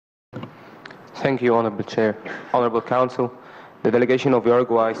Thank you, Honorable Chair. Honorable Council, the delegation of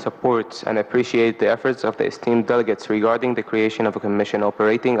Uruguay supports and appreciates the efforts of the esteemed delegates regarding the creation of a commission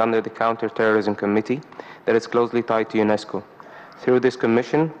operating under the Counter-Terrorism Committee that is closely tied to UNESCO. Through this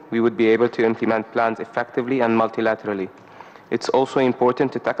commission, we would be able to implement plans effectively and multilaterally. It's also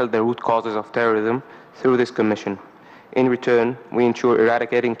important to tackle the root causes of terrorism through this commission. In return, we ensure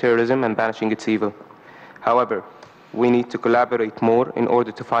eradicating terrorism and banishing its evil. However, we need to collaborate more in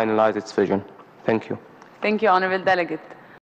order to finalize its vision. Thank you. Thank you, Honorable Delegate.